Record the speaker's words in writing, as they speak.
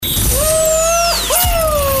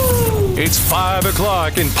It's 5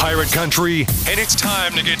 o'clock in Pirate Country, and it's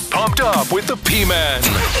time to get pumped up with the P-Man.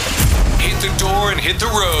 Hit the door and hit the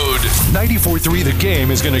road. 94.3 The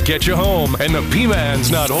Game is going to get you home, and the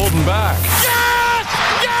P-Man's not holding back. Yes!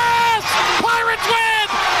 Yes! Pirates win!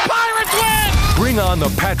 Pirates win! Bring on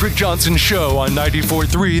the Patrick Johnson Show on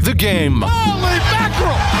 94.3 The Game. Holy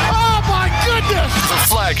mackerel! Oh, my goodness! The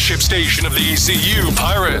flagship station of the ECU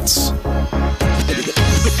Pirates.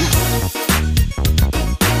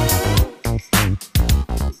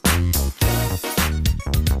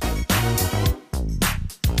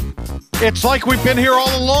 It's like we've been here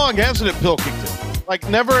all along, hasn't it, Pilkington? Like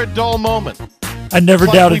never a dull moment. I never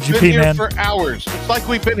doubted you, P-Man. We've been here for hours. It's like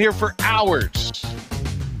we've been here for hours.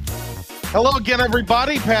 Hello again,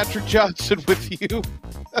 everybody. Patrick Johnson with you.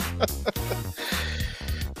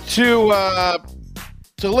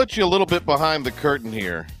 To let you a little bit behind the curtain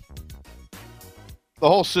here, the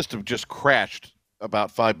whole system just crashed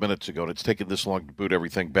about 5 minutes ago, and it's taken this long to boot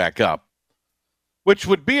everything back up, which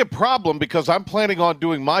would be a problem because I'm planning on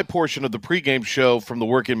doing my portion of the pregame show from the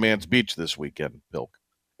Working Man's Beach this weekend, Pilk.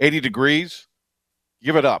 80 degrees.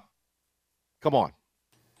 Give it up. Come on.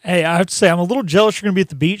 Hey, I have to say, I'm a little jealous you're going to be at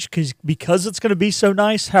the beach because it's going to be so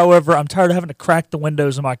nice. However, I'm tired of having to crack the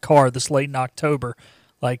windows of my car this late in October.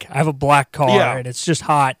 Like, I have a black car, and it's just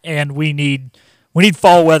hot, and we need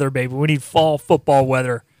fall weather, baby. We need fall football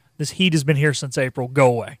weather. This heat has been here since April. Go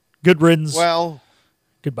away. Good riddance. Well,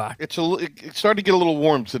 goodbye. It's starting to get a little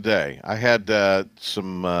warm today. I had I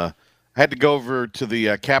had to go over to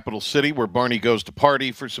the capital city where Barney goes to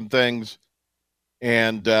party for some things.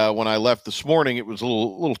 And when I left this morning, it was a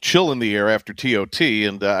little chill in the air after TOT,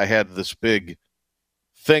 and I had this big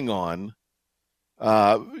thing on,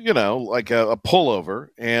 like a pullover.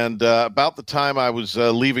 And about the time I was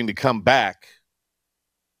leaving to come back,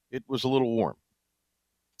 it was a little warm.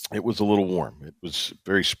 It was a little warm. It was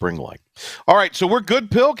very spring-like. All right, so we're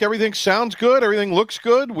good, Pilk. Everything sounds good. Everything looks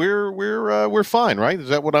good. We're fine, right? Is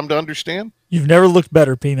that what I'm to understand? You've never looked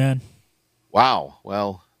better, P-Man. Wow.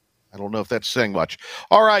 Well, I don't know if that's saying much.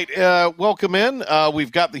 All right, welcome in.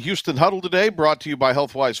 We've got the Houston Huddle today, brought to you by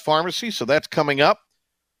HealthWise Pharmacy, so that's coming up.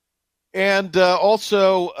 And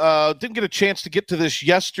also, didn't get a chance to get to this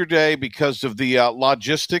yesterday because of the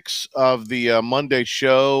logistics of the Monday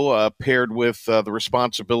show paired with the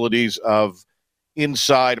responsibilities of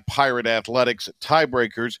Inside Pirate Athletics at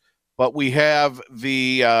Tiebreakers. But we have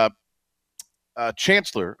the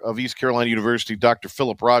Chancellor of East Carolina University, Dr.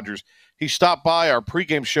 Philip Rogers. He stopped by our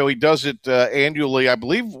pregame show. He does it annually. I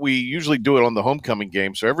believe we usually do it on the homecoming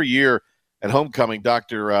game. So every year at homecoming,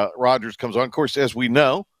 Dr. Rogers comes on. Of course, as we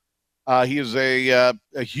know, he is a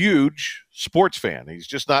huge sports fan. He's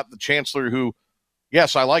just not the Chancellor who,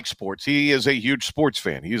 yes, I like sports. He is a huge sports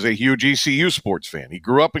fan. He is a huge ECU sports fan. He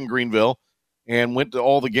grew up in Greenville and went to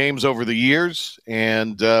all the games over the years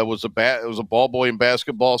and was a ball boy in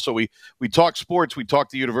basketball. So we talk sports. We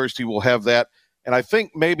talk the university. We'll have that. And I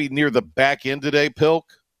think maybe near the back end today,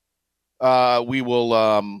 Pilk, we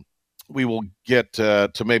will get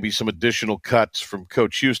to maybe some additional cuts from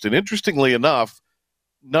Coach Houston. Interestingly enough,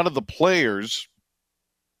 none of the players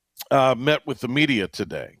met with the media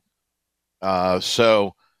today.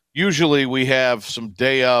 So usually we have some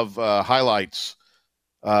day of highlights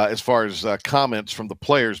as far as comments from the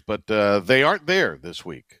players, but they aren't there this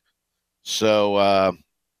week. So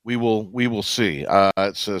we will see.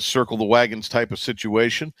 It's a circle the wagons type of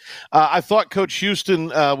situation. I thought Coach Houston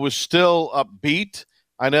was still upbeat.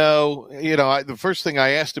 I know, the first thing I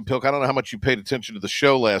asked him, Pilk, I don't know how much you paid attention to the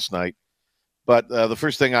show last night, but the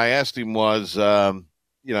first thing I asked him was,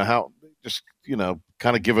 how just,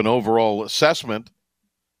 kind of give an overall assessment.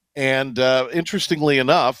 And interestingly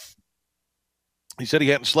enough, he said he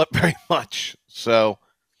hadn't slept very much. So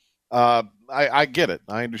I get it.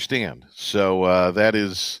 I understand. So that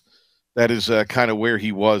is kind of where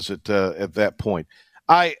he was at that point.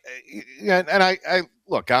 I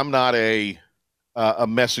look, I'm not a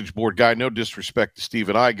message board guy. No disrespect to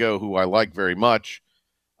Stephen Igo, who I like very much,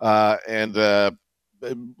 and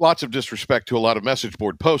lots of disrespect to a lot of message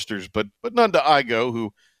board posters, but none to Igo,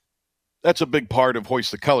 who that's a big part of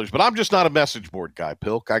Hoist the Colors. But I'm just not a message board guy,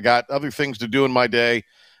 Pilk. I got other things to do in my day.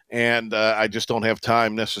 And I just don't have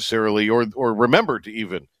time necessarily or remember to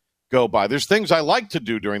even go by. There's things I like to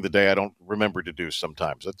do during the day I don't remember to do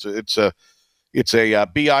sometimes. It's a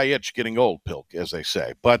BI itch getting old, Pilk, as they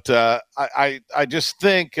say. But I just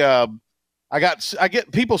think I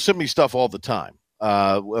get people send me stuff all the time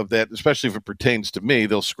of that, especially if it pertains to me.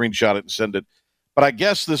 They'll screenshot it and send it. But I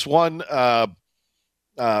guess this one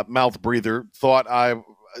mouth breather thought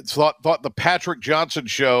the Patrick Johnson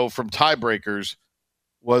show from Tiebreakers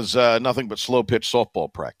was nothing but slow pitch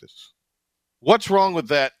softball practice. What's wrong with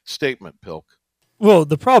that statement, Pilk? Well,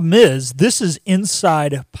 the problem is this is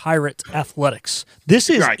inside Pirate Athletics.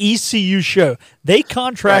 This is Right. ECU show. They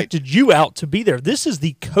contracted you out to be there. This is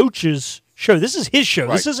the coach's show. This is his show.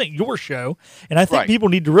 Right. This isn't your show. And I think Right. people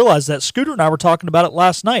need to realize that. Scooter and I were talking about it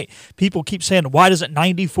last night. People keep saying, why doesn't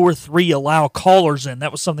 94.3 allow callers in?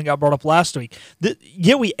 That was something I brought up last week.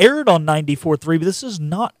 Yeah, we aired on 94.3, but this is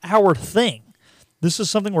not our thing. This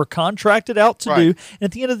is something we're contracted out to do. And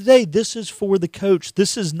at the end of the day, this is for the coach.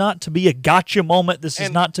 This is not to be a gotcha moment. This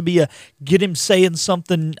is not to be a get him saying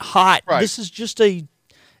something hot. Right. This is just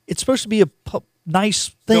it's supposed to be a nice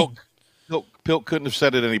thing. Pilk couldn't have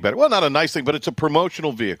said it any better. Well, not a nice thing, but it's a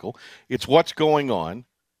promotional vehicle. It's what's going on.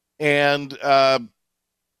 And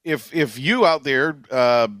if you out there,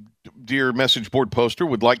 dear message board poster,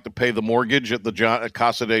 would like to pay the mortgage at at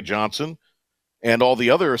Casa de Johnson, and all the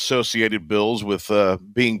other associated bills with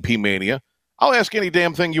being P-Mania, I'll ask any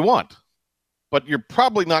damn thing you want. But you're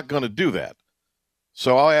probably not going to do that.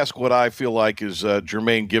 So I'll ask what I feel like is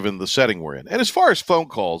germane given the setting we're in. And as far as phone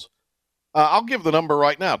calls, I'll give the number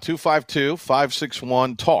right now,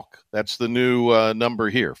 252-561-TALK. That's the new number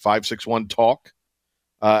here, 561-TALK.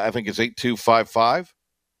 I think it's 8255.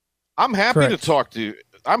 I'm happy to talk to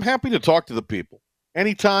the people.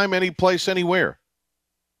 Anytime, any place, anywhere.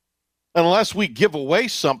 Unless we give away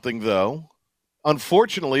something, though,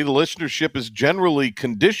 unfortunately, the listenership is generally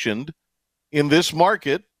conditioned in this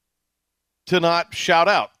market to not shout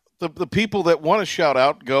out. The people that want to shout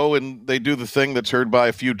out go and they do the thing that's heard by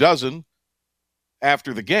a few dozen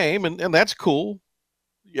after the game, and that's cool.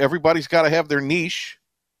 Everybody's got to have their niche,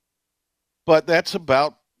 but that's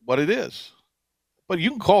about what it is. But you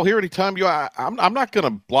can call here anytime you. I'm not going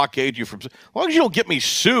to blockade you from. As long as you don't get me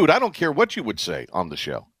sued, I don't care what you would say on the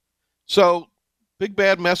show. So, big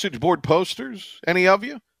bad message board posters, any of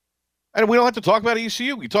you? And we don't have to talk about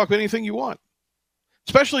ECU. We can talk about anything you want.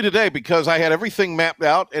 Especially today because I had everything mapped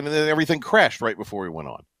out and then everything crashed right before we went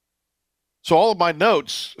on. So all of my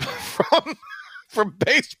notes from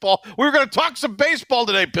baseball, we were going to talk some baseball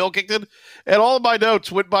today, Pilkington, and all of my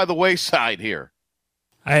notes went by the wayside here.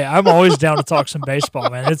 I'm always down to talk some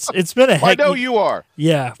baseball, man. It's been a heck. I know you are.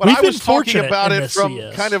 Yeah, but I was talking about it from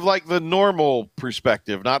kind of like the normal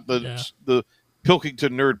perspective, not the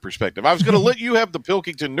Pilkington nerd perspective. I was going to let you have the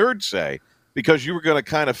Pilkington nerd say because you were going to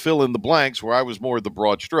kind of fill in the blanks where I was more the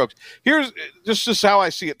broad strokes. Here's just how I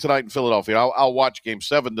see it tonight in Philadelphia. I'll watch Game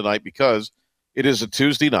 7 tonight because it is a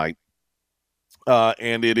Tuesday night,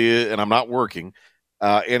 and I'm not working,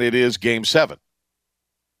 and it is Game 7.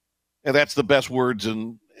 And that's the best words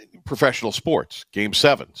in professional sports, Game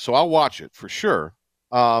 7. So I'll watch it for sure.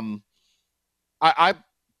 Pilk,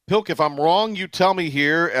 if I'm wrong, you tell me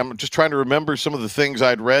here. I'm just trying to remember some of the things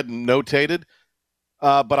I'd read and notated.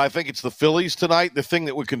 But I think it's the Phillies tonight. The thing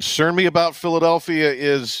that would concern me about Philadelphia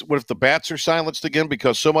is what if the bats are silenced again?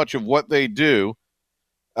 Because so much of what they do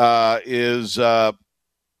is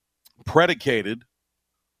predicated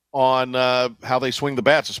on how they swing the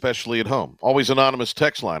bats, especially at home. Always anonymous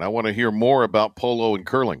text line. I want to hear more about polo and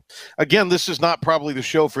curling. Again, this is not probably the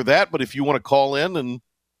show for that, but if you want to call in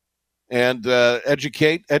and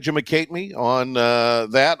educate me on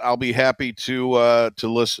that, I'll be happy to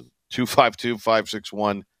listen.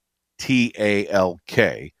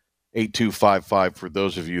 252-561-TALK, 8255 for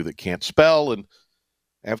those of you that can't spell. And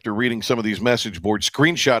after reading some of these message board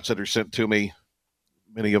screenshots that are sent to me,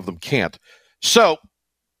 many of them can't. So,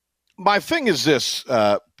 my thing is this,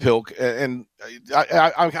 Pilk, and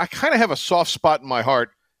I kind of have a soft spot in my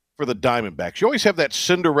heart for the Diamondbacks. You always have that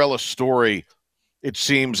Cinderella story, it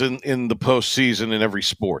seems, in the postseason in every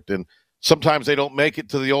sport. And sometimes they don't make it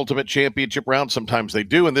to the ultimate championship round. Sometimes they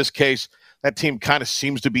do. In this case, that team kind of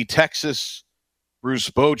seems to be Texas, Bruce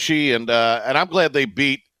Bochy, and I'm glad they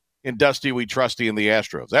beat in Dusty We Trusty and the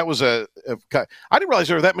Astros. That was I didn't realize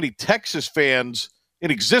there were that many Texas fans in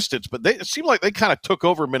existence, but it seemed like they kind of took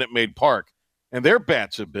over Minute Maid Park, and their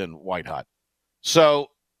bats have been white hot. So,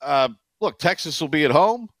 look, Texas will be at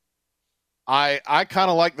home. I kind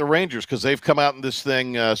of like the Rangers because they've come out in this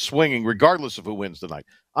thing swinging regardless of who wins tonight.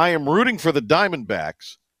 I am rooting for the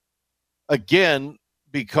Diamondbacks, again,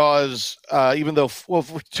 because even though, well,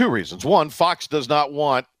 for two reasons. One, Fox does not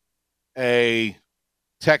want a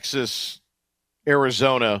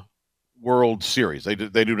Texas-Arizona World Series. They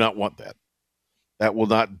do not want that. That will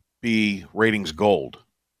not be ratings gold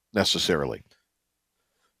necessarily.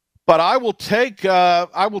 But I will take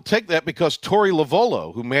that because Torey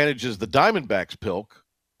Lovullo, who manages the Diamondbacks, Pilk,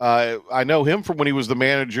 I know him from when he was the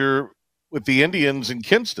manager with the Indians in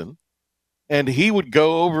Kinston, and he would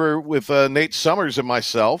go over with Nate Summers and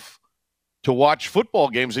myself to watch football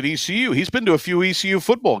games at ECU. He's been to a few ECU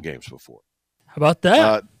football games before. How about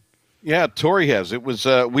that? Yeah, Tori has. It was,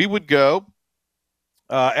 we would go.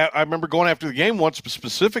 I remember going after the game once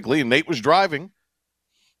specifically, and Nate was driving.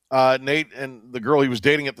 Nate and the girl he was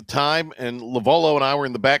dating at the time, and Lavolo and I were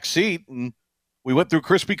in the back seat, and we went through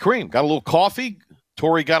Krispy Kreme, got a little coffee.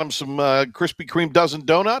 Tori got him some Krispy Kreme dozen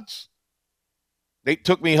donuts. Nate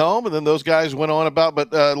took me home, and then those guys went on about,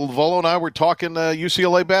 but Lavolo and I were talking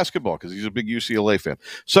UCLA basketball because he's a big UCLA fan.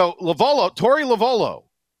 So Tori Lavolo,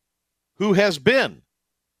 who has been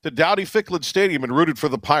to Dowdy Ficklin Stadium and rooted for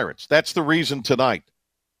the Pirates. That's the reason tonight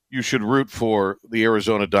you should root for the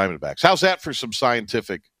Arizona Diamondbacks. How's that for some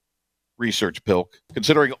scientific research, Pilk?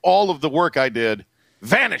 Considering all of the work I did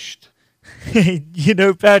vanished.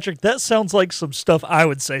 Patrick, that sounds like some stuff I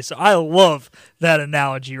would say. So I love that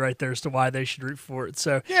analogy right there as to why they should root for it.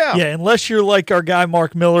 So, yeah, unless you're like our guy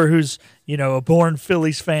Mark Miller, who's, a born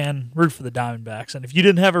Phillies fan, root for the Diamondbacks. And if you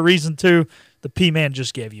didn't have a reason to, the P-Man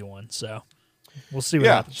just gave you one. So we'll see what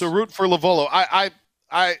happens. So root for Lavolo. I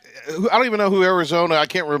don't even know who Arizona. I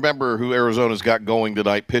can't remember who Arizona's got going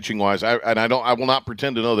tonight pitching wise. I will not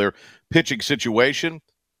pretend to know their pitching situation.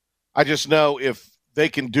 I just know if they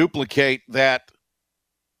can duplicate that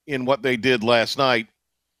in what they did last night,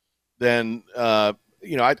 then I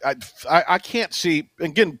can't see.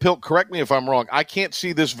 Again, Pilk, correct me if I'm wrong. I can't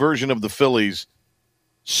see this version of the Phillies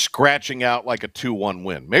scratching out like a 2-1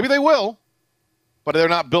 win. Maybe they will, but they're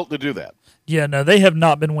not built to do that. Yeah, no, they have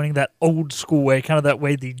not been winning that old school way, kind of that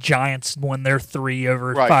way the Giants won their 3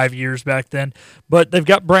 over 5 years back then. But they've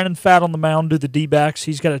got Brandon Pfaadt on the mound to the D-backs.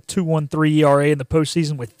 He's got a 2.13 ERA in the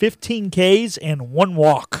postseason with 15 Ks and 1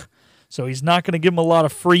 walk. So he's not going to give him a lot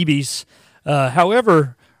of freebies.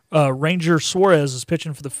 However, Ranger Suarez is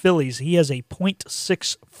pitching for the Phillies. He has a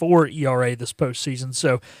 .64 ERA this postseason.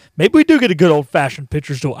 So maybe we do get a good old-fashioned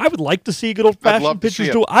pitcher's duel. I would like to see a good old-fashioned pitcher's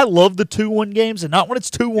duel. I love the 2-1 games, and not when it's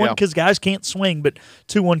 2-1 because guys can't swing, but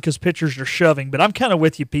 2-1 because pitchers are shoving. But I'm kind of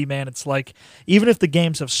with you, P-Man. It's like even if the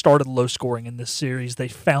games have started low-scoring in this series, they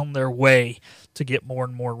found their way to get more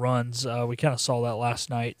and more runs. We kind of saw that last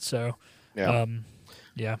night. So, yeah.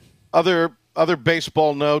 Other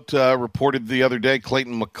baseball note reported the other day,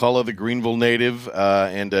 Clayton McCullough, the Greenville native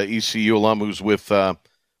and ECU alum who's with the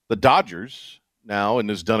Dodgers now and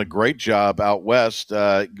has done a great job out west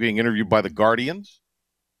being interviewed by the Guardians.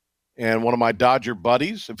 And one of my Dodger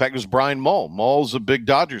buddies, in fact, it was Brian Mull. Mull's a big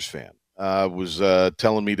Dodgers fan, was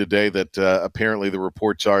telling me today that apparently the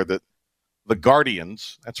reports are that the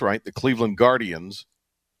Guardians, that's right, the Cleveland Guardians,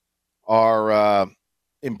 are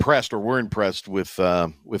impressed or were impressed with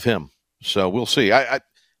him. So we'll see. At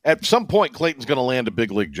some point, Clayton's going to land a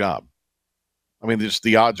big league job. I mean,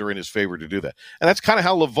 the odds are in his favor to do that. And that's kind of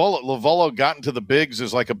how Lavolo got into the bigs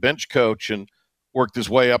as like a bench coach and worked his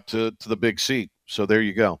way up to the big seat. So there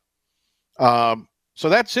you go. So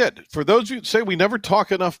that's it. For those of you who say we never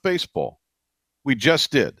talk enough baseball, we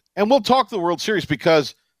just did. And we'll talk the World Series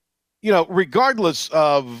because, regardless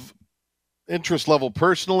of interest level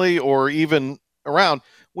personally or even around,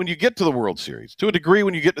 when you get to the World Series, to a degree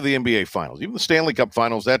when you get to the NBA Finals, even the Stanley Cup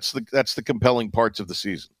Finals, that's the compelling parts of the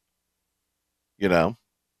season.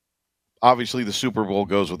 Obviously the Super Bowl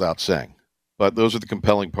goes without saying, but those are the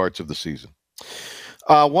compelling parts of the season.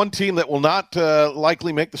 One team that will not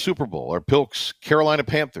likely make the Super Bowl are Pilk's Carolina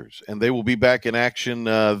Panthers, and they will be back in action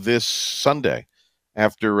this Sunday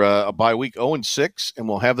after a bye week, 0-6, and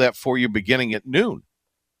we'll have that for you beginning at noon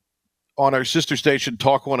on our sister station,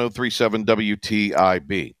 Talk 103.7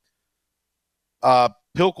 WTIB.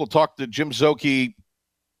 Pilk will talk to Jim Szoke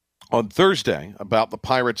on Thursday about the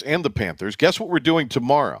Pirates and the Panthers. Guess what we're doing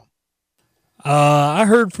tomorrow? I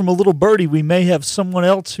heard from a little birdie we may have someone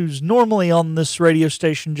else who's normally on this radio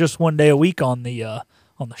station just one day a week on the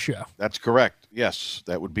show. That's correct. Yes,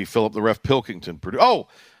 that would be Philip the Ref Pilkington.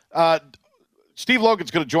 Steve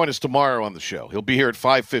Logan's going to join us tomorrow on the show. He'll be here at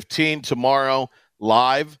 5:15 tomorrow,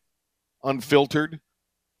 live, unfiltered.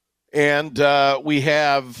 And we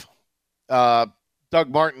have Doug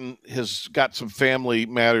Martin has got some family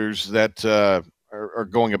matters that are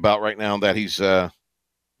going about right now that he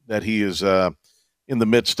is in the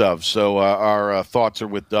midst of. So our thoughts are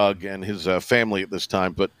with Doug and his family at this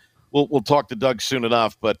time. But we'll talk to Doug soon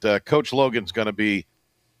enough. But Coach Logan's going to be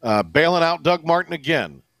bailing out Doug Martin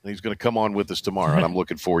again. He's going to come on with us tomorrow, and I'm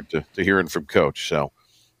looking forward to hearing from Coach. So,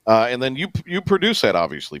 and then you produce that,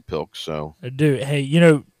 obviously, Pilk. So I do.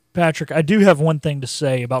 Hey, Patrick, I do have one thing to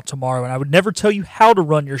say about tomorrow, and I would never tell you how to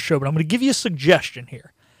run your show, but I'm going to give you a suggestion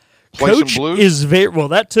here. Play Coach some blues? is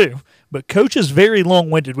that too. But Coach is very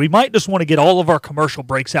long-winded. We might just want to get all of our commercial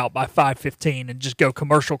breaks out by 5:15 and just go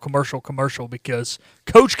commercial because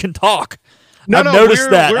Coach can talk. I've noticed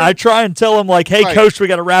that. I try and tell him, like, hey, right. Coach, we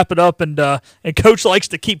got to wrap it up, and Coach likes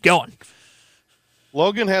to keep going.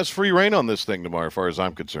 Logan has free reign on this thing tomorrow, as far as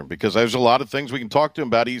I'm concerned, because there's a lot of things we can talk to him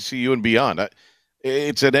about ECU and beyond.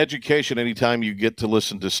 It's an education anytime you get to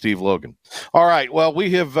listen to Steve Logan. All right, well,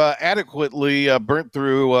 we have adequately burnt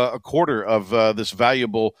through a quarter of this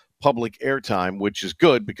valuable public airtime, which is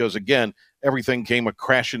good because, again, everything came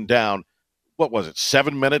crashing down. What was it,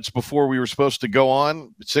 7 minutes before we were supposed to go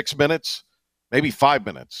on? 6 minutes? Maybe 5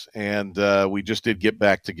 minutes. And we just did get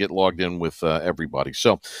back to get logged in with everybody.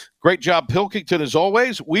 So great job, Pilkington, as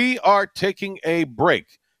always. We are taking a break.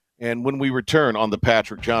 And when we return on the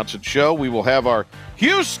Patrick Johnson Show, we will have our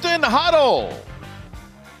Houston Huddle.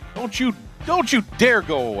 Don't you dare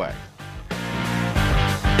go away.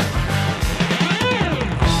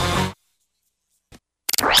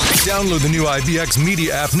 Download the new IBX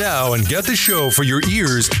Media app now and get the show for your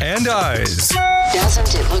ears and eyes.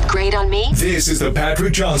 Doesn't it look great on me? This is the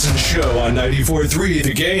Patrick Johnson Show on 94.3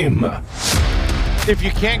 The Game. If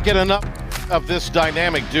you can't get enough of this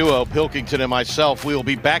dynamic duo, Pilkington and myself, we will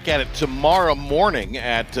be back at it tomorrow morning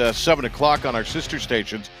at 7 o'clock on our sister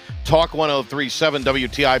stations, Talk 103.7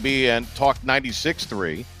 WTIB and Talk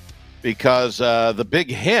 96.3, because the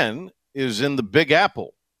Big Hen is in the Big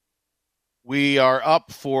Apple. We are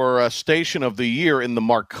up for Station of the Year in the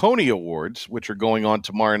Marconi Awards, which are going on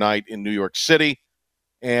tomorrow night in New York City.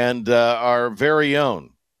 And our very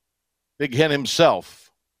own Big Hen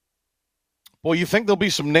himself. Boy, you think there'll be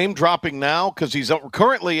some name dropping now? Because he's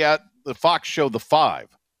currently at the Fox show The Five,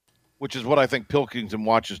 which is what I think Pilkington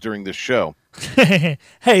watches during this show. Hey,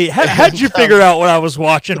 how'd you figure out what I was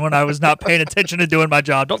watching when I was not paying attention to doing my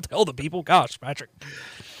job? Don't tell the people. Gosh, Patrick.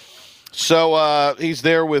 So he's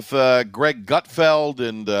there with Greg Gutfeld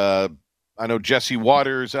and I know Jesse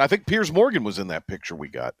Waters. And I think Piers Morgan was in that picture we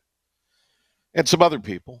got. And some other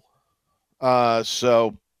people.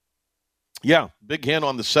 So, yeah, Big Hen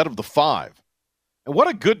on the set of The Five. And what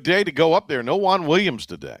a good day to go up there. No Juan Williams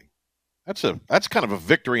today. That's kind of a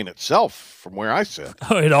victory in itself from where I sit.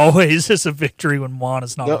 Oh, it always is a victory when Juan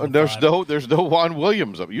is not on the five. There's no Juan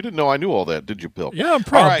Williams up. You didn't know I knew all that, did you, Bill? Yeah, I'm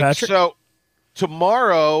proud, all right, Patrick. So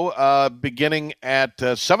tomorrow, beginning at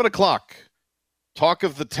 7 o'clock, Talk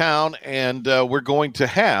of the Town, and we're going to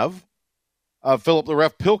have Philip the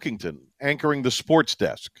Ref Pilkington anchoring the sports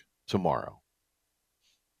desk tomorrow.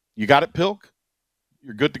 You got it, Pilk?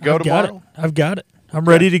 You're good to go tomorrow? I've got it. I'm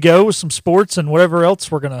ready to go with some sports and whatever else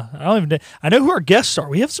we're going to – I know who our guests are.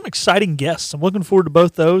 We have some exciting guests. I'm looking forward to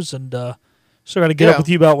both those, and so I got to get up with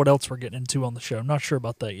you about what else we're getting into on the show. I'm not sure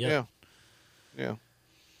about that yet. Yeah.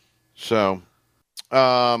 So –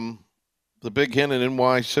 the Big Hen in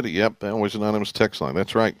NY City. Yep, that was anonymous text line.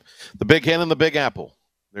 That's right. The Big Hen and the Big Apple.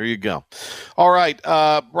 There you go. All right.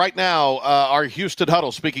 Right now, our Houston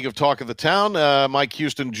Huddle. Speaking of Talk of the Town, Mike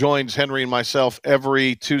Houston joins Henry and myself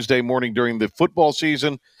every Tuesday morning during the football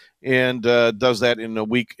season and does that in a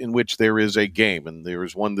week in which there is a game. And there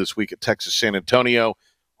is one this week at Texas San Antonio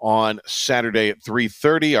on Saturday at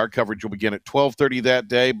 3:30. Our coverage will begin at 12:30 that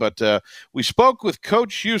day. But we spoke with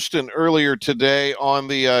Coach Houston earlier today on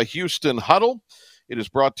the Houston Huddle. It is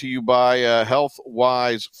brought to you by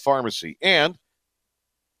HealthWise Pharmacy. And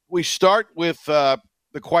we start with the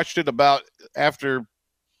question about, after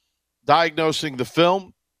diagnosing the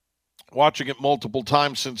film, watching it multiple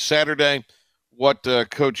times since Saturday, what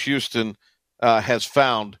Coach Houston has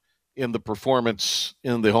found in the performance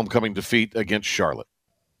in the homecoming defeat against Charlotte.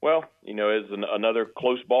 Well, it's another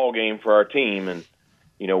close ball game for our team, and,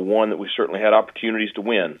 one that we certainly had opportunities to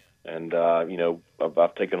win. And,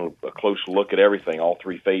 I've taken a close look at everything, all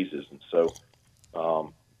three phases. And so,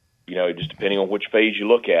 just depending on which phase you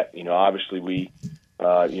look at, obviously we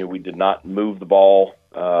did not move the ball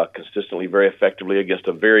consistently very effectively against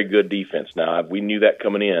a very good defense. Now, we knew that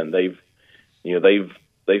coming in. They've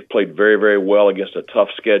played very, very well against a tough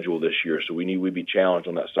schedule this year, so we knew we'd be challenged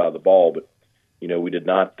on that side of the ball. But we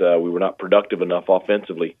were not productive enough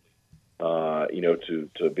offensively,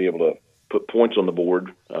 to be able to put points on the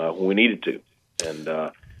board when we needed to.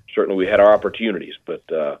 And certainly we had our opportunities, but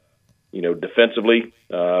defensively,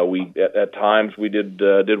 we at times we did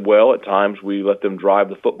well. At times we let them drive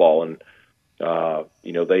the football, and the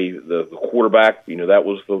quarterback, that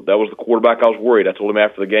was the quarterback I was worried. I told him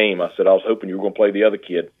after the game, I said I was hoping you were going to play the other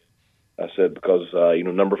kid. I said because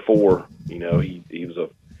number 4, he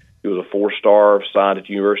was a 4-star, signed at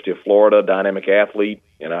the University of Florida, dynamic athlete,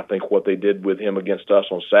 and I think what they did with him against us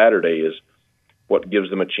on Saturday is what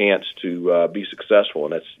gives them a chance to be successful,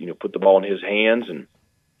 and that's put the ball in his hands and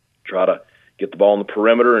try to get the ball on the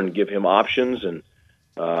perimeter and give him options, and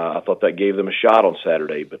I thought that gave them a shot on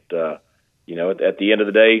Saturday. But at the end of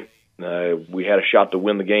the day, we had a shot to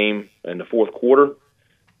win the game in the fourth quarter,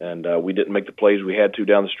 and we didn't make the plays we had to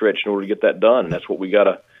down the stretch in order to get that done. And that's what we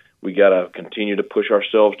gotta continue to push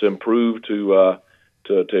ourselves to improve, to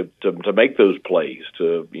make those plays,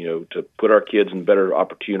 to put our kids in better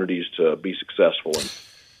opportunities to be successful. And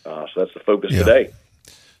so that's the focus today.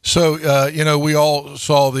 So, we all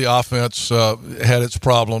saw the offense had its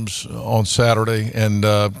problems on Saturday and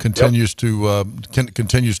continues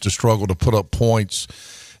to struggle to put up points.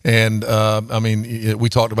 And we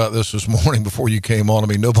talked about this morning before you came on. I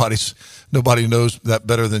mean, nobody knows that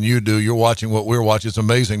better than you do. You're watching what we're watching. It's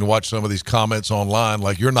amazing to watch some of these comments online.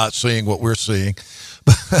 Like, you're not seeing what we're seeing,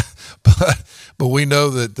 but we know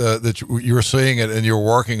that you're seeing it and you're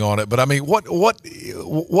working on it. But I mean, what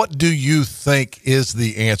do you think is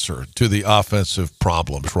the answer to the offensive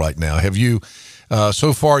problems right now? Have you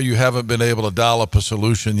so far you haven't been able to dial up a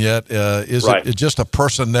solution yet? Is it just a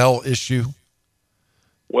personnel issue?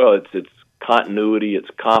 Well, it's continuity, it's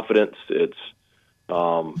confidence, it's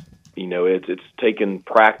it's taken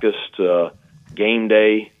practice to game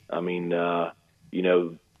day. I mean, the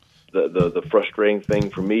frustrating thing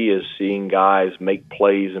for me is seeing guys make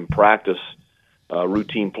plays in practice,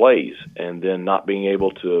 routine plays, and then not being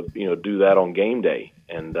able to do that on game day.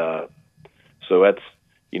 And so that's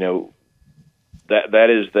that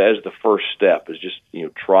is the first step, is just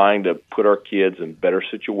trying to put our kids in better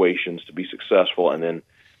situations to be successful, and then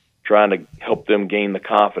trying to help them gain the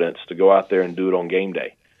confidence to go out there and do it on game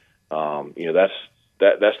day.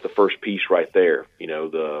 That's the first piece right there.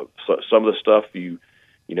 Some of the stuff you've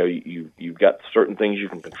got certain things you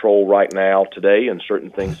can control right now today, and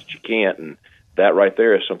certain things that you can't, and that right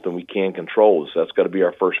there is something we can control. So that's got to be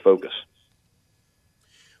our first focus.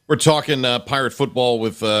 We're talking Pirate football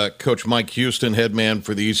with Coach Mike Houston, head man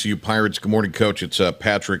for the ECU Pirates. Good morning, Coach. It's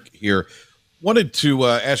Patrick here. Wanted to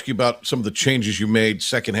ask you about some of the changes you made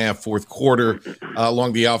second half, fourth quarter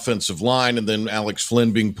along the offensive line, and then Alex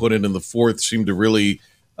Flynn being put in the fourth seemed to really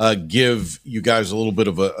give you guys a little bit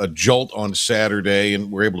of a jolt on Saturday,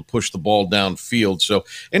 and were able to push the ball downfield. So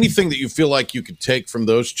anything that you feel like you could take from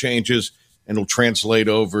those changes and will translate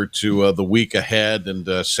over to the week ahead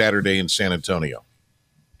and Saturday in San Antonio?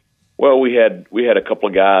 Well, we had a couple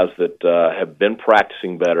of guys that have been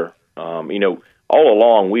practicing better. All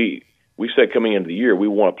along we said coming into the year we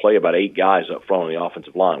want to play about 8 guys up front on the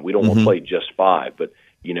offensive line. We don't want to play just 5, but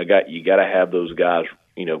you got to have those guys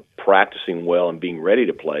practicing well and being ready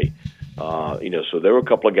to play. So there were a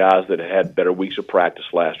couple of guys that had better weeks of practice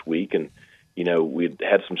last week, and we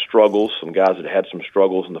had some struggles. Some guys that had some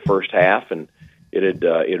struggles in the first half, and it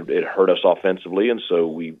hurt us offensively, and so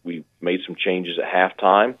we made some changes at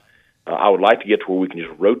halftime. I would like to get to where we can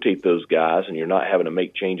just rotate those guys, and you're not having to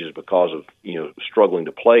make changes because of struggling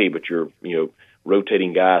to play, but you're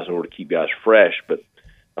rotating guys in order to keep guys fresh. But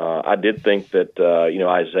I did think that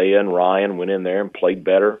Isaiah and Ryan went in there and played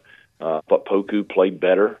better. But Poku played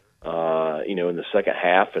better in the second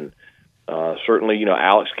half, and certainly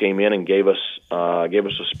Alex came in and gave us a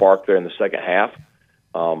spark there in the second half.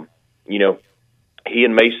 He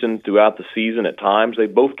and Mason throughout the season at times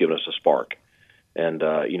they've both given us a spark. And,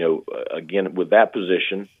 again, with that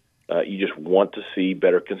position, you just want to see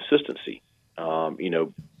better consistency.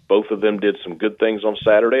 Both of them did some good things on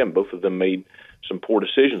Saturday, and both of them made some poor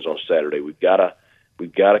decisions on Saturday. We've got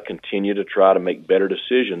to continue to try to make better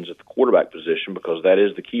decisions at the quarterback position, because that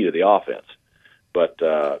is the key to the offense. But,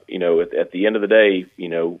 at the end of the day,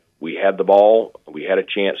 we had the ball. We had a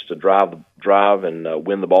chance to drive and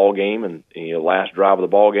win the ball game, and last drive of the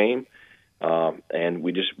ball game. And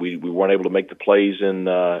we weren't able to make the plays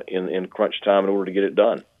in crunch time in order to get it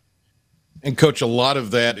done. And, Coach, a lot of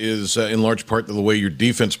that is in large part the way your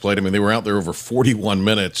defense played. I mean, they were out there over 41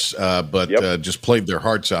 minutes, but just played their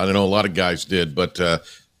hearts out. I know a lot of guys did, but,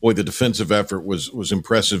 boy, the defensive effort was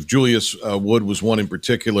impressive. Julius Wood was one in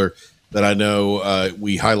particular that I know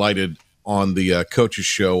we highlighted on the coaches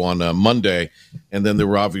show on Monday, and then there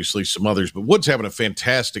were obviously some others. But Wood's having a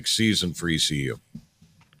fantastic season for ECU.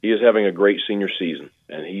 He is having a great senior season,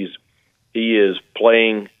 and he is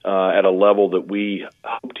playing at a level that we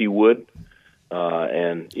hoped he would.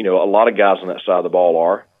 And a lot of guys on that side of the ball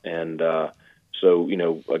are. And so,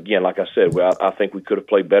 again, like I said, I think we could have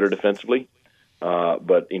played better defensively.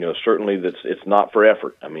 But certainly it's not for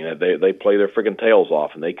effort. I mean, they play their freaking tails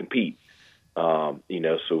off and they compete. So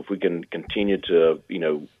if we can continue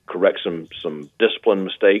to correct some discipline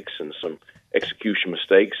mistakes and some execution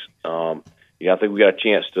mistakes. I think we got a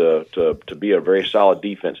chance to be a very solid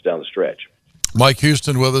defense down the stretch. Mike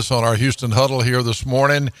Houston with us on our Houston Huddle here this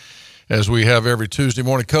morning, as we have every Tuesday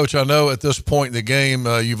morning. Coach, I know at this point in the game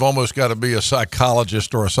you've almost got to be a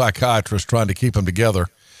psychologist or a psychiatrist trying to keep them together.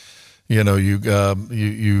 It's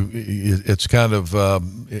kind of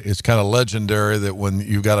legendary that when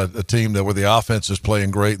you got a team where the offense is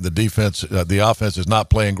playing great, the offense is not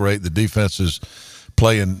playing great, the defense is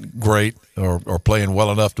playing great or playing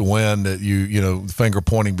well enough to win, that finger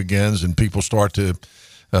pointing begins and people start to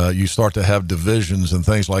you start to have divisions and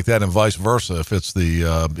things like that, and vice versa if it's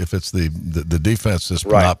the defense that's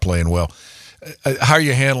not playing well. How are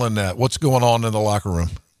you handling that? What's going on in the locker room?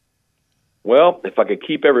 Well, if I could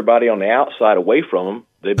keep everybody on the outside away from them,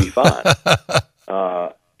 they'd be fine.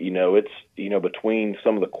 It's between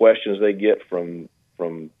some of the questions they get from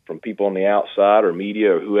people on the outside or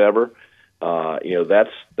media or whoever, that's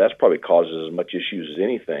probably causes as much issues as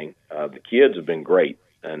anything. The kids have been great,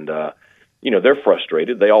 and they're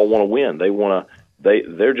frustrated. They all want to win.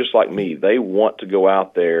 They're just like me. They want to go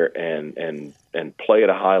out there and play at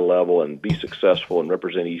a high level and be successful and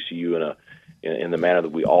represent ECU in the manner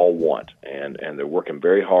that we all want, and they're working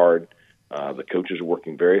very hard. The coaches are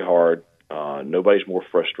working very hard. Nobody's more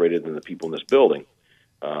frustrated than the people in this building,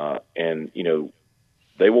 and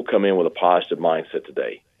they will come in with a positive mindset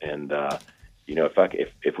today. And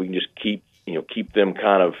if we can just keep them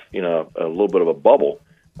kind of a little bit of a bubble,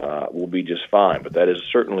 we'll be just fine. But that is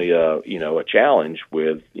certainly a challenge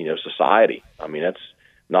with society. I mean, that's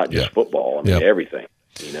not just football. I mean, everything.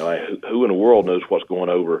 Who in the world knows what's going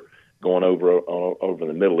over in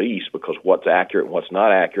the Middle East, because what's accurate and what's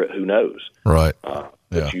not accurate, who knows? Right.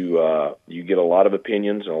 But you get a lot of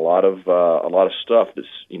opinions and a lot of stuff that's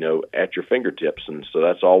at your fingertips, and so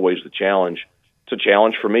that's always the challenge. It's a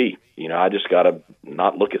challenge for me. I just got to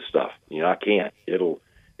not look at stuff. I can't. It'll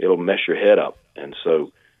mess your head up, and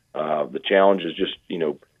so the challenge is just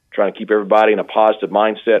trying to keep everybody in a positive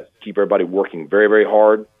mindset, keep everybody working very, very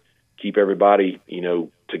hard, keep everybody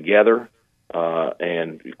together.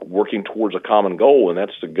 And working towards a common goal, and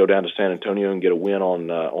that's to go down to San Antonio and get a win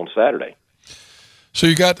on Saturday. So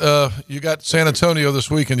you got San Antonio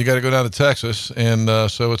this week, and you got to go down to Texas, and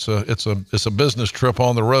so it's a business trip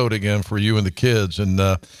on the road again for you and the kids. And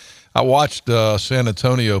I watched San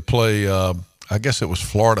Antonio play. I guess it was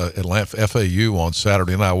Florida Atlanta FAU on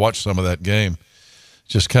Saturday, and I watched some of that game,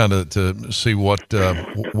 just kind of to see what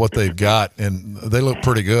they've got, and they look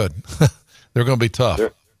pretty good. They're going to be tough.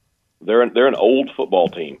 They're an old football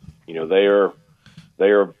team. They are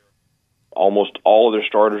almost all of their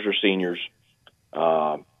starters are seniors.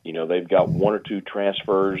 They've got one or two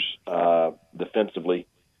transfers defensively.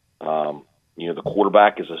 The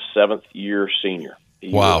quarterback is a seventh-year senior.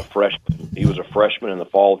 He was a freshman in the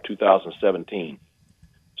fall of 2017.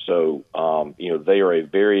 So they are a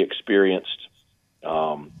very experienced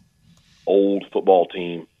old football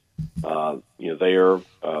team. They are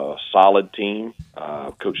a solid team.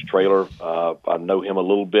 Coach Traylor, I know him a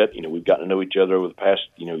little bit. We've gotten to know each other over the past,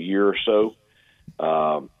 year or so.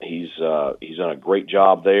 He's done a great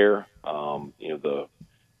job there.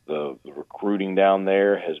 The recruiting down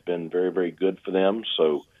there has been very, very good for them.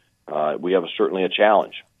 So we have certainly a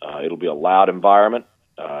challenge. It'll be a loud environment.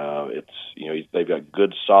 They've got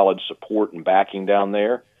good, solid support and backing down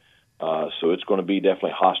there. So it's going to be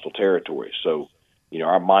definitely hostile territory. So,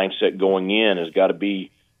 our mindset going in has got to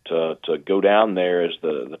be to go down there as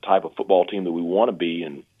the type of football team that we want to be,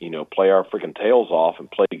 and play our freaking tails off and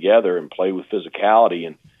play together and play with physicality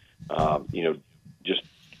and just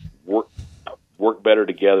work better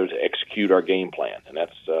together to execute our game plan. And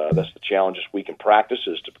that's the challenge this week in practice,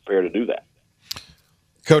 is to prepare to do that.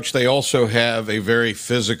 Coach, they also have a very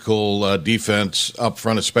physical defense up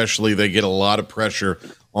front, especially. They get a lot of pressure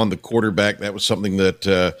on the quarterback. That was something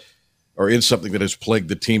that is something that has plagued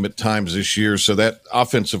the team at times this year. So that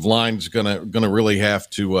offensive line is gonna really have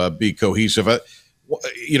to be cohesive.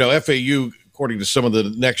 FAU, according to some of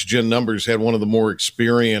the next gen numbers, had one of the more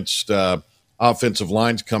experienced offensive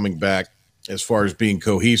lines coming back as far as being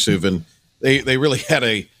cohesive, and they really had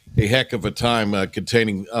a heck of a time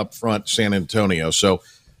containing up front San Antonio. So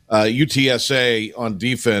UTSA on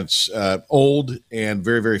defense, old and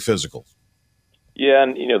very, very physical. Yeah,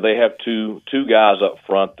 and they have two guys up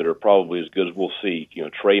front that are probably as good as we'll see.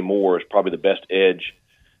 Trey Moore is probably the best edge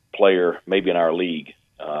player maybe in our league,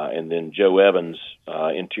 and then Joe Evans,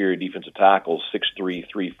 interior defensive tackle, 6'3",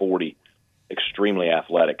 340, extremely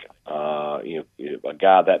athletic. A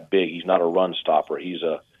guy that big, he's not a run stopper. He's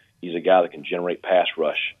a guy that can generate pass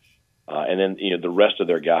rush. And then the rest of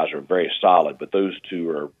their guys are very solid, but those two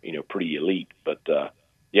are pretty elite. But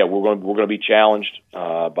we're going to be challenged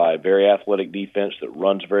by a very athletic defense that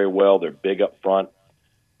runs very well. They're big up front.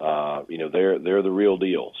 They're the real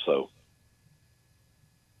deal. So,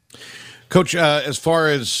 Coach, as far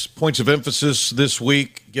as points of emphasis this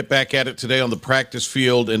week, get back at it today on the practice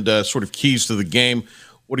field and sort of keys to the game.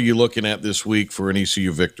 What are you looking at this week for an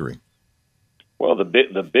ECU victory? Well, the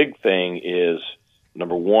big thing is,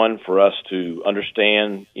 number one, for us to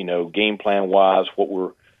understand, game plan wise, what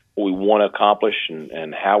we want to accomplish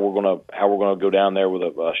and how we're gonna go down there with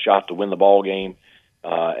a shot to win the ball game,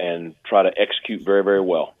 and try to execute very, very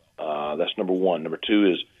well. That's number one. Number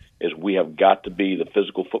two is we have got to be the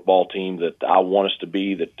physical football team that I want us to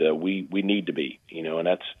be, that we need to be. And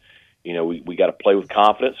that's, we got to play with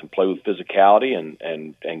confidence and play with physicality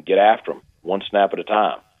and get after them one snap at a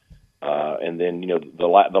time. And then, the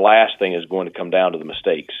last thing is going to come down to the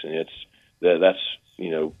mistakes, and that's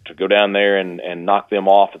to go down there and knock them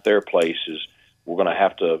off at their place is we're going to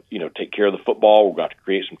have to, take care of the football. We're going to have to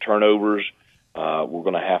create some turnovers. We're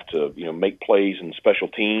going to have to, make plays in special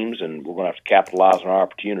teams, and we're going to have to capitalize on our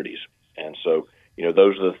opportunities. And so,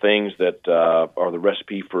 those are the things that are the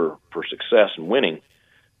recipe for success and winning.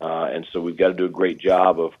 And so we've got to do a great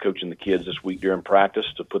job of coaching the kids this week during practice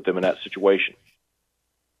to put them in that situation.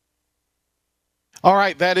 All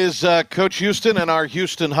right, that is Coach Houston and our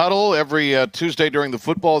Houston Huddle every Tuesday during the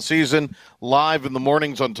football season, live in the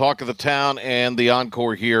mornings on Talk of the Town and the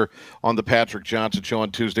encore here on the Patrick Johnson Show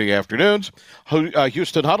on Tuesday afternoons.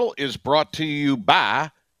 Houston Huddle is brought to you by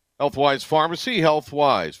Healthwise Pharmacy.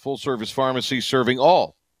 Healthwise, full-service pharmacy serving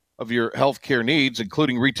all of your healthcare needs,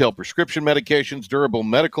 including retail prescription medications, durable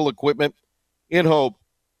medical equipment, in-home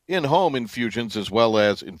infusions, as well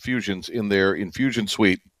as infusions in their infusion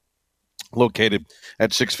suite, located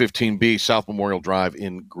at 615B South Memorial Drive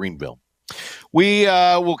in Greenville. We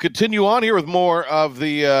will continue on here with more of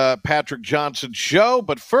the Patrick Johnson Show,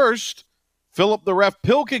 but first, Philip the Ref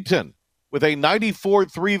Pilkington with a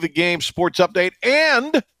 94.3 The Game sports update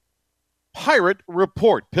and Pirate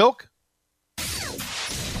Report. Pilk?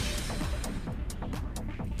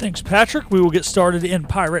 Thanks, Patrick. We will get started in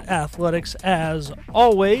Pirate athletics as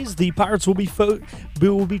always. The Pirates will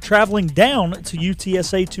be traveling down to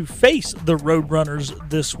UTSA to face the Roadrunners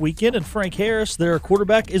this weekend, and Frank Harris, their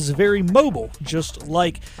quarterback, is very mobile, just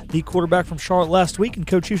like the quarterback from Charlotte last week, and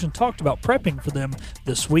Coach Houston talked about prepping for them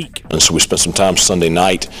this week. And so we spent some time Sunday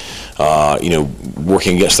night,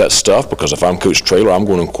 working against that stuff, because if I'm Coach Traylor, I'm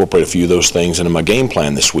going to incorporate a few of those things into my game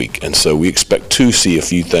plan this week, and so we expect to see a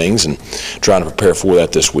few things and trying to prepare for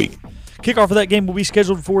that this week. Kickoff of that game will be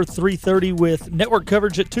scheduled for 3:30 with network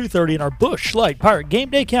coverage at 2:30, and our Busch Light Pirate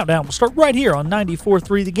Game Day Countdown will start right here on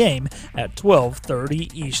 94.3 The Game at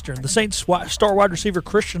 12:30 Eastern. The Saints star wide receiver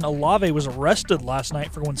Christian Olave was arrested last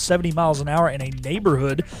night for going 70 miles an hour in a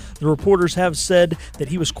neighborhood. The reporters have said that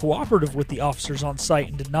he was cooperative with the officers on site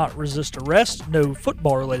and did not resist arrest. No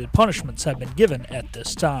football-related punishments have been given at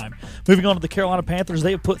this time. Moving on to the Carolina Panthers,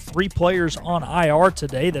 they have put 3 players on IR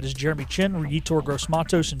today. That is Jeremy Chin, Yetur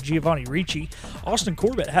Gross-Matos, and Giovanni Ricci. Austin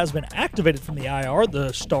Corbett has been activated from the IR.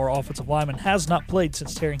 The star offensive lineman has not played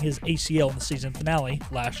since tearing his ACL in the season finale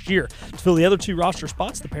last year. To fill the other 2 roster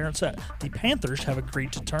spots, the Panthers have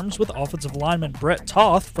agreed to terms with offensive lineman Brett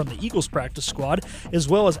Toth from the Eagles practice squad, as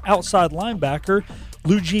well as outside linebacker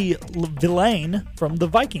Luigi Villain from the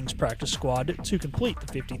Vikings practice squad to complete the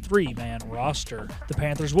 53-man roster. The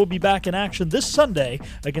Panthers will be back in action this Sunday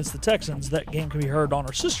against the Texans. That game can be heard on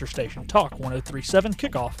our sister station, Talk 103.7.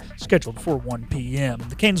 Kickoff scheduled for 1 p.m.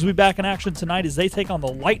 The Canes will be back in action tonight as they take on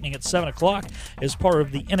the Lightning at 7 o'clock as part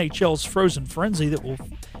of the NHL's Frozen Frenzy that will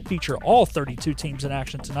feature all 32 teams in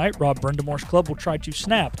action tonight. Rob Brendamore's club will try to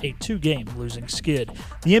snap a 2-game losing skid.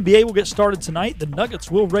 The NBA will get started tonight. The Nuggets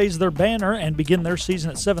will raise their banner and begin their season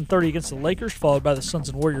at 7:30 against the Lakers, followed by the Suns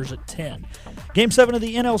and Warriors at 10. Game 7 of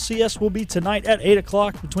the NLCS will be tonight at 8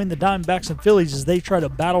 o'clock between the Diamondbacks and Phillies as they try to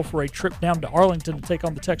battle for a trip down to Arlington to take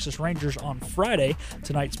on the Texas Rangers on Friday.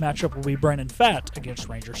 Tonight's matchup will be Brandon Pfaadt against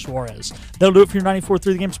Ranger Suarez. That'll do it for your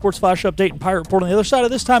 94.3 The Game Sports Flash Update and Pirate Report. On the other side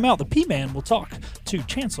of this timeout, the P-Man will talk to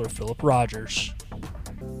Chancellor Philip Rogers.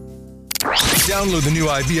 Download the new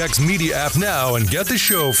IBX Media app now and get the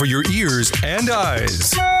show for your ears and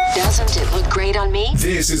eyes. Doesn't it look great on me?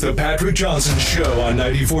 This is the Patrick Johnson Show on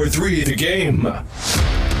 94.3 The Game.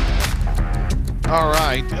 All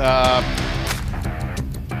right.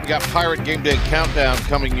 We got Pirate Game Day Countdown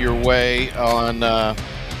coming your way on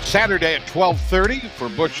Saturday at 12:30 for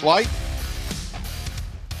Busch Light.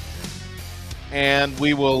 And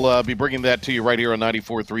we will be bringing that to you right here on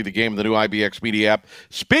 94.3 The Game, the new IBX Media app.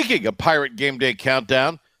 Speaking of Pirate Game Day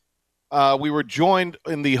Countdown, we were joined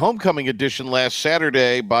in the homecoming edition last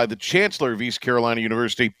Saturday by the Chancellor of East Carolina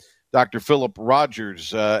University, Dr. Philip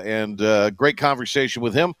Rogers, and great conversation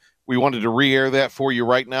with him. We wanted to re-air that for you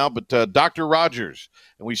right now, but Dr. Rogers,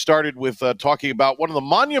 and we started with talking about one of the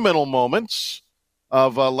monumental moments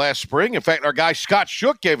of last spring. In fact, our guy Scott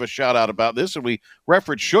Shook gave a shout-out about this, and we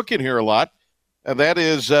reference Shook in here a lot. And that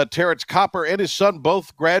is Terrence Copper and his son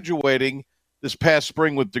both graduating this past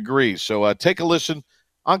spring with degrees. So take a listen.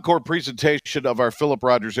 Encore presentation of our Philip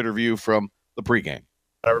Rogers interview from the pregame.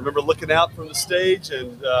 I remember looking out from the stage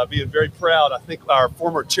and being very proud. I think our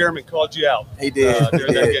former chairman called you out. He did.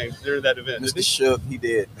 During that game, during that event. Mr. Shook, he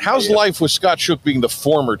did. How's life with Scott Shook being the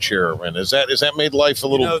former chairman? Is that made life a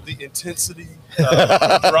little? The intensity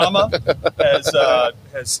of drama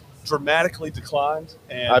has dramatically declined.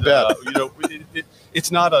 And, I bet.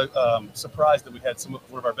 It's not a surprise that we had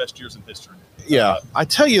one of our best years in history. Yeah. I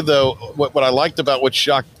tell you, though, what I liked about what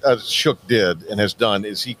Shook did and has done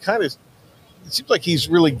is he kind of – it seems like he's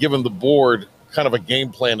really given the board kind of a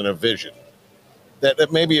game plan and a vision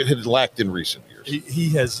that maybe it had lacked in recent years. He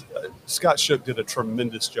has Scott Shook did a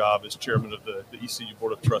tremendous job as chairman of the ECU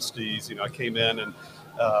Board of Trustees. I came in and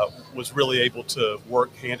was really able to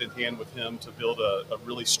work hand in hand with him to build a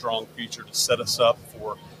really strong future to set us up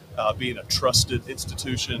for being a trusted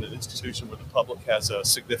institution, an institution where the public has a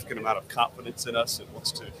significant amount of confidence in us and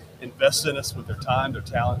wants to invest in us with their time, their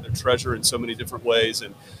talent, their treasure in so many different ways.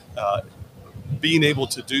 And being able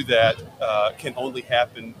to do that can only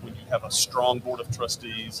happen when you have a strong board of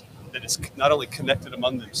trustees that is not only connected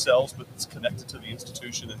among themselves, but it's connected to the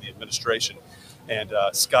institution and the administration. And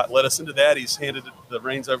Scott led us into that. He's handed the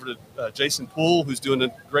reins over to Jason Poole, who's doing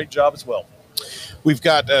a great job as well. We've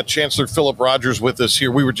got Chancellor Philip Rogers with us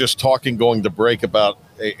here. We were just talking going to break about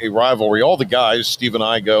a rivalry. All the guys, Stephen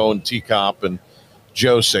Igo and T-Cop and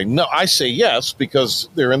Joe say, no, I say yes because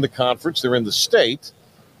they're in the conference, they're in the state.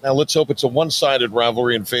 Now, let's hope it's a one-sided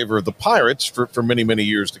rivalry in favor of the Pirates for many, many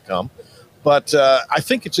years to come. But I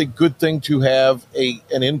think it's a good thing to have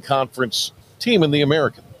an in-conference team in the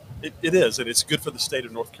American. It is, and it's good for the state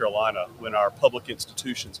of North Carolina when our public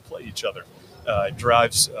institutions play each other. It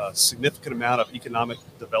drives a significant amount of economic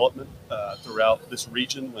development throughout this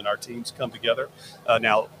region when our teams come together.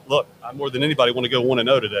 Now, look, I more than anybody want to go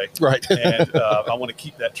 1-0 today. Right. And I want to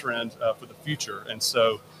keep that trend for the future. And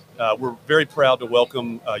so we're very proud to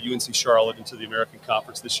welcome UNC Charlotte into the American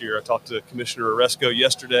Conference this year. I talked to Commissioner Oresco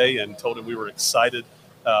yesterday and told him we were excited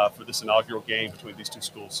for this inaugural game between these two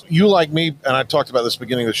schools. You, like me, and I talked about this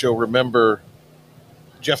beginning of the show, remember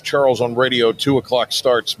Jeff Charles on radio, 2 o'clock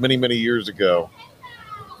starts many, many years ago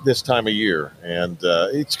this time of year. And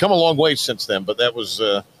it's come a long way since then, but that was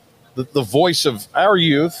the voice of our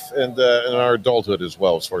youth and our adulthood as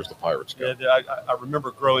well, as far as the Pirates go. Yeah, I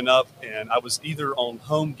remember growing up, and I was either on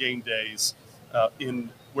home game days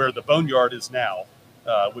in where the Boneyard is now,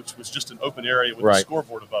 which was just an open area with a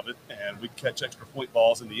scoreboard above it, and we'd catch extra point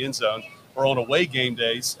balls in the end zone, or on away game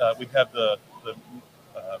days, we'd have the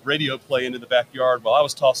radio playing in the backyard while I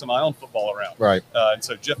was tossing my own football around. Right. And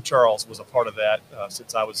so Jeff Charles was a part of that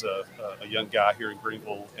since I was a young guy here in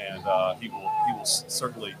Greenville, and he will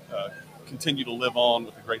certainly continue to live on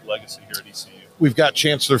with a great legacy here at ECU. We've got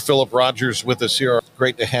Chancellor Philip Rogers with us here.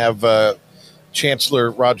 Great to have Chancellor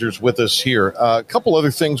Rogers with us here. A couple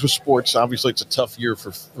other things with sports. Obviously, it's a tough year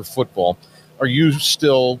for football. Are you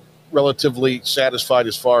still relatively satisfied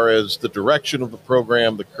as far as the direction of the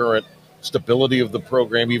program, the current stability of the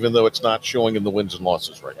program, even though it's not showing in the wins and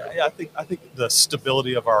losses right now? Yeah, I think the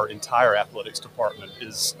stability of our entire athletics department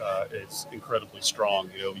is incredibly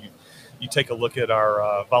strong. You take a look at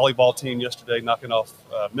our volleyball team yesterday, knocking off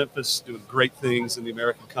Memphis, doing great things in the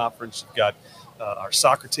American Conference. You've got our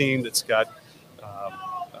soccer team that's got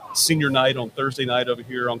senior night on Thursday night over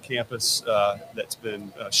here on campus that's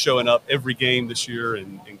been showing up every game this year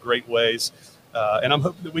in great ways. And I'm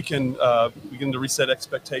hoping that we can begin to reset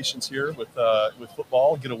expectations here with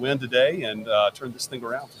football, get a win today, and turn this thing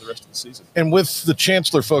around for the rest of the season. And with the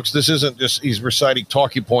Chancellor, folks, this isn't just he's reciting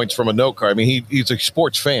talking points from a note card. I mean, he's a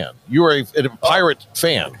sports fan. You are a Pirate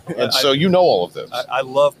fan, and so you know all of this. I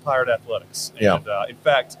love Pirate athletics. And, in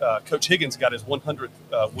fact, Coach Higgins got his 100th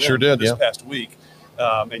win this past week.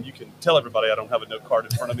 And you can tell everybody I don't have a note card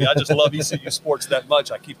in front of me. I just love ECU sports that much.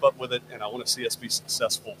 I keep up with it, and I want to see us be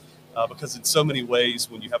successful. Because in so many ways,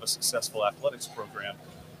 when you have a successful athletics program,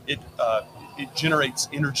 it generates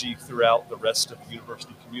energy throughout the rest of the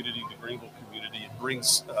university community, the Greenville community. It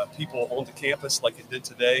brings people onto campus like it did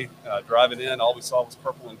today. Driving in, all we saw was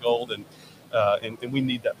purple and gold, and we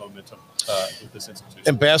need that momentum with this institution.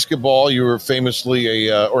 And basketball, you were famously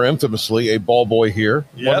or infamously a ball boy here.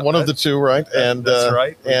 Yeah, one of the two, right? That's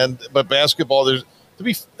right. But basketball,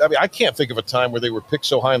 I can't think of a time where they were picked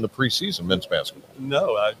so high in the preseason, men's basketball.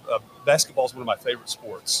 No, basketball is one of my favorite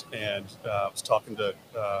sports. And I was talking to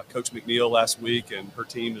Coach McNeil last week, and her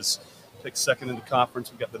team is picked second in the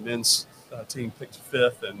conference. We've got the men's team picked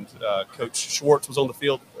fifth, and Coach Schwartz was on the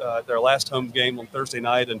field at their last home game on Thursday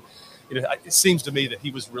night. And it seems to me that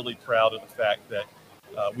he was really proud of the fact that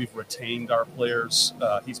we've retained our players.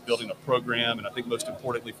 He's building a program, and I think most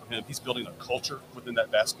importantly for him, he's building a culture within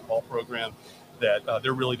that basketball program that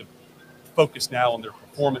they're really focused now on their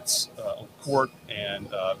performance on the court and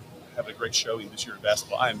having a great showing this year in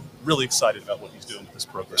basketball. I am really excited about what he's doing with this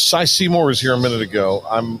program. Cy Seymour was here a minute ago.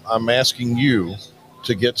 I'm asking you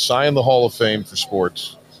to get Cy in the Hall of Fame for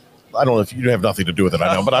sports. I don't know if you have nothing to do with it,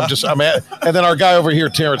 I know, but and then our guy over here,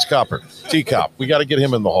 Terrence Copper, T-Cop. We got to get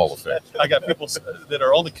him in the Hall of Fame. I got people that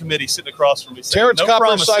are on the committee sitting across from me saying, Terrence no Copper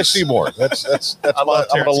promises. and Cy Seymour. That's I'm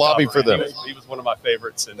going to lobby for them. He was one of my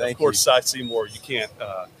favorites. And, of course, Cy Seymour, you can't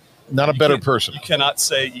not a better person. You cannot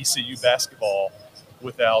say ECU basketball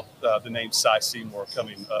without the name Cy Seymour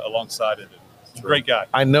coming alongside it. Great guy.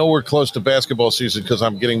 I know we're close to basketball season because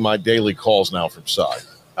I'm getting my daily calls now from Cy.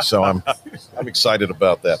 So I'm excited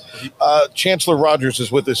about that. Chancellor Rogers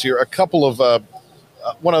is with us here. A couple of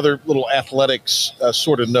one other little athletics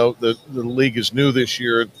sort of note. The league is new this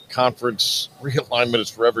year. Conference realignment is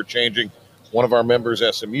forever changing. One of our members,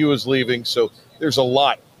 SMU, is leaving. So there's a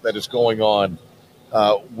lot that is going on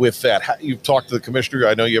with that. You've talked to the commissioner.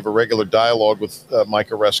 I know you have a regular dialogue with Mike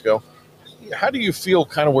Oresco. How do you feel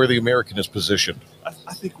kind of where the American is positioned?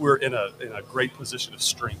 I think we're in a great position of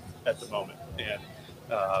strength at the moment. And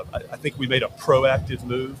I think we made a proactive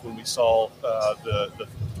move when we saw the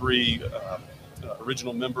three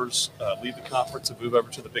original members leave the conference and move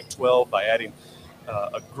over to the Big 12 by adding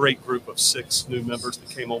a great group of 6 new members that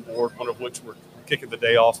came on board, one of which we're kicking the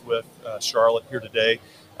day off with, Charlotte, here today.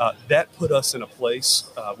 That put us in a place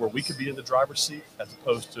where we could be in the driver's seat as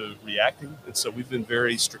opposed to reacting. And so we've been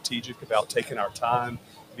very strategic about taking our time,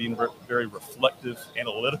 being very reflective,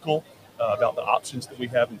 analytical about the options that we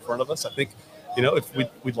have in front of us. I think, if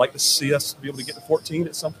we'd like to see us be able to get to 14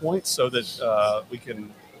 at some point so that we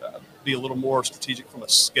can be a little more strategic from a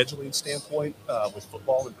scheduling standpoint with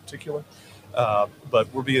football in particular.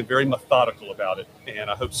 But we're being very methodical about it, and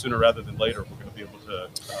I hope sooner rather than later we're going to be able to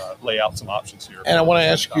lay out some options here. And I want to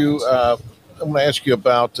ask you,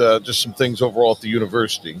 about just some things overall at the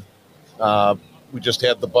university. We just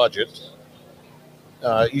had the budget.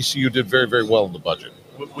 ECU did very, very well in the budget.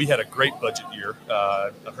 We had a great budget year.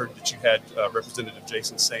 I heard that you had Representative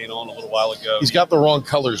Jason Sain on a little while ago. He's got the wrong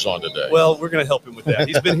colors on today. Well, we're going to help him with that.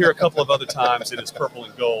 He's been here a couple of other times in his purple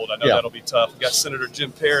and gold. I know that'll be tough. We got Senator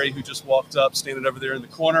Jim Perry, who just walked up, standing over there in the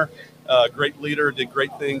corner. Great leader, did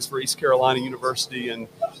great things for East Carolina University and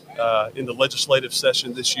in the legislative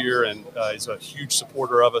session this year, and is a huge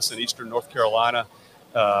supporter of us in Eastern North Carolina.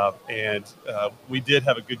 And we did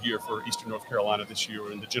have a good year for Eastern North Carolina this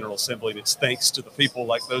year in the General Assembly, and it's thanks to the people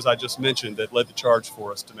like those I just mentioned that led the charge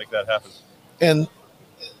for us to make that happen. And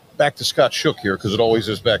back to Scott Shook here, because it always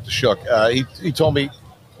is back to Shook. He told me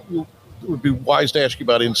it would be wise to ask you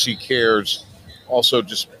about NC Cares, also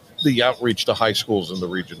just the outreach to high schools in the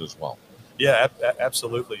region as well. Yeah,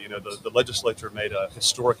 absolutely. The legislature made a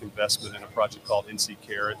historic investment in a project called NC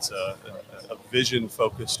Care. It's a vision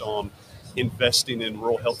focused on investing in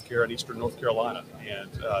rural healthcare in Eastern North Carolina. And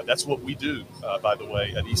that's what we do, by the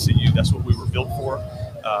way, at ECU. That's what we were built for.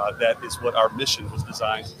 That is what our mission was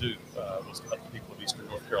designed to do, was to help the people of Eastern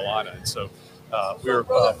North Carolina. And so we're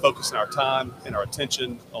focusing our time and our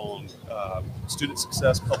attention on student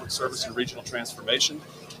success, public service, and regional transformation.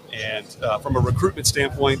 And from a recruitment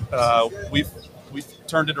standpoint, we've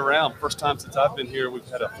turned it around. First time since I've been here, we've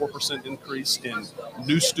had a 4% increase in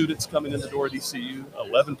new students coming in the door at ECU,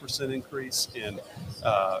 11% increase in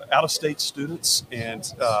out-of-state students,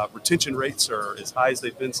 and retention rates are as high as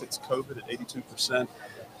they've been since COVID at 82%.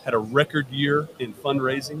 Had a record year in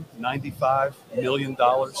fundraising, $95 million,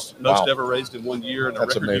 most ever raised in one year, and a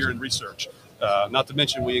record year in research. Not to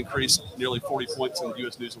mention we increased nearly 40 points in the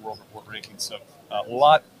U.S. News and World Report rankings. So a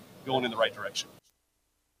lot going in the right direction.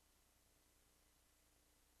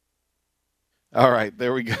 All right,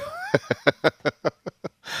 there we go.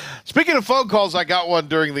 Speaking of phone calls, I got one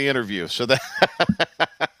during the interview. So that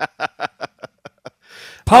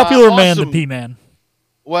popular man, the P-Man.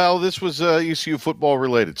 Well, this was ECU football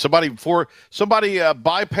related. Somebody bypassed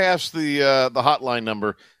the hotline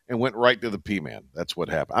number and went right to the P-Man. That's what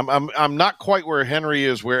happened. I'm not quite where Henry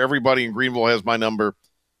is, where everybody in Greenville has my number,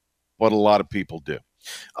 but a lot of people do.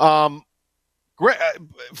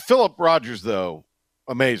 Philip Rogers, though,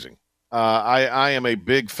 amazing. I am a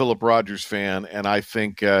big Philip Rogers fan, and I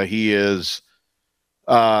think he is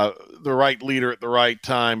the right leader at the right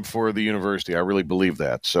time for the university. I really believe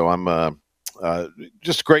that. So I'm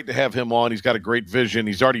just great to have him on. He's got a great vision.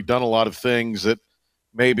 He's already done a lot of things that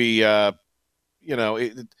maybe, the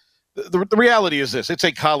reality is this. It's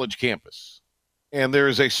a college campus, and there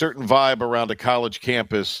is a certain vibe around a college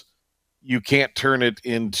campus you can't turn it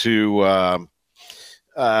into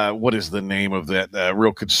what is the name of that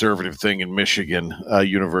real conservative thing in Michigan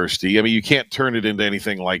University? I mean, you can't turn it into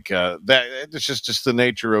anything like that. It's just the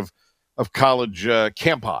nature of college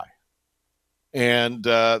campi, and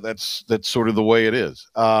that's sort of the way it is.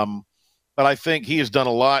 But I think he has done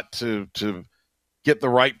a lot to get the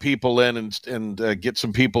right people in and get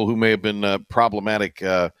some people who may have been problematic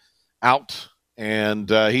out. And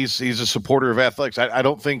he's a supporter of athletics. I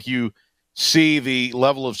don't think you see the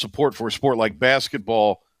level of support for a sport like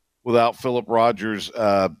basketball without Philip Rogers,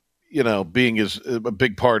 being a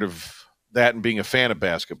big part of that and being a fan of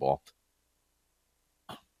basketball.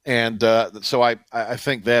 And so I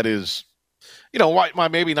think that is,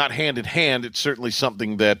 maybe not hand in hand. It's certainly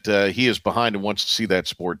something that he is behind and wants to see that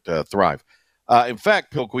sport thrive. In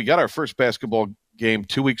fact, Pilk, we got our first basketball game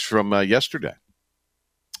 2 weeks from yesterday.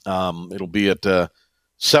 It'll be at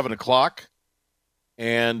 7 o'clock,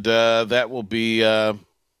 and that'll be a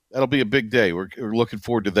big day. We're looking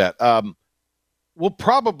forward to that. I'll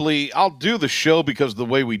do the show because of the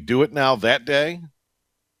way we do it now that day.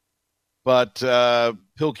 But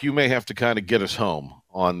Pilk, you may have to kind of get us home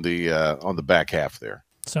on the back half there.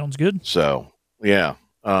 Sounds good. So yeah.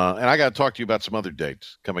 And I got to talk to you about some other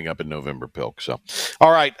dates coming up in November, Pilk. So,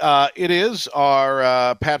 all right, it is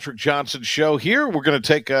our Patrick Johnson show here. We're going to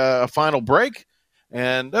take a final break,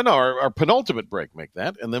 and our penultimate break, make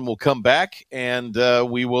that, and then we'll come back and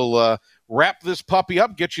we will wrap this puppy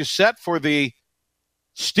up, get you set for the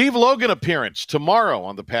Steve Logan appearance tomorrow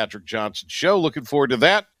on the Patrick Johnson show. Looking forward to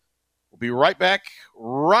that. We'll be right back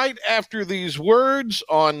right after these words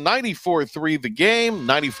on 94.3 The Game,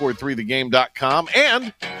 94.3thegame.com,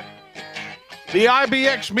 and the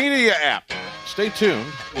IBX Media app. Stay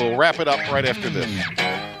tuned. We'll wrap it up right after this.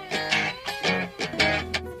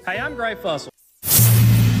 Hey, I'm Gray Fussell.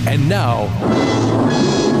 And now,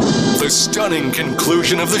 the stunning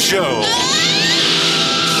conclusion of the show.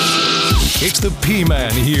 It's the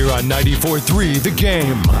P-Man here on 94.3 The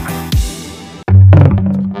Game.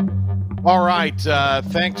 All right.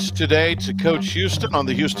 Thanks today to Coach Houston on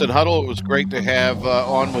the Houston Huddle. It was great to have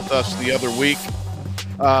on with us the other week,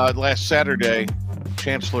 last Saturday,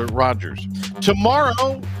 Chancellor Rogers.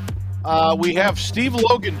 Tomorrow, we have Steve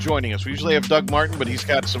Logan joining us. We usually have Doug Martin, but he's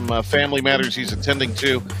got some family matters he's attending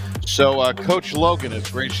to. So Coach Logan has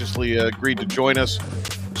graciously agreed to join us.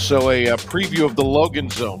 So a preview of the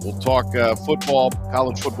Logan Zone. We'll talk football,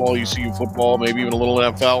 college football, ECU football, maybe even a little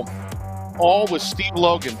NFL. All with Steve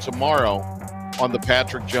Logan tomorrow on the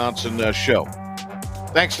Patrick Johnson show.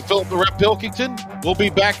 Thanks to Philip the Rep Pilkington. We'll be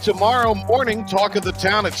back tomorrow morning, Talk of the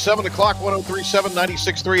Town at 7 o'clock, 103.7,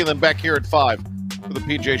 96.3, and then back here at 5 for the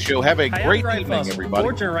PJ Show. Have a great evening, Fussell, everybody.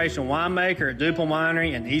 Fourth-generation winemaker at Duple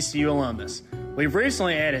Winery in ECU Columbus. We've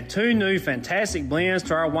recently added 2 new fantastic blends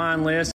to our wine list.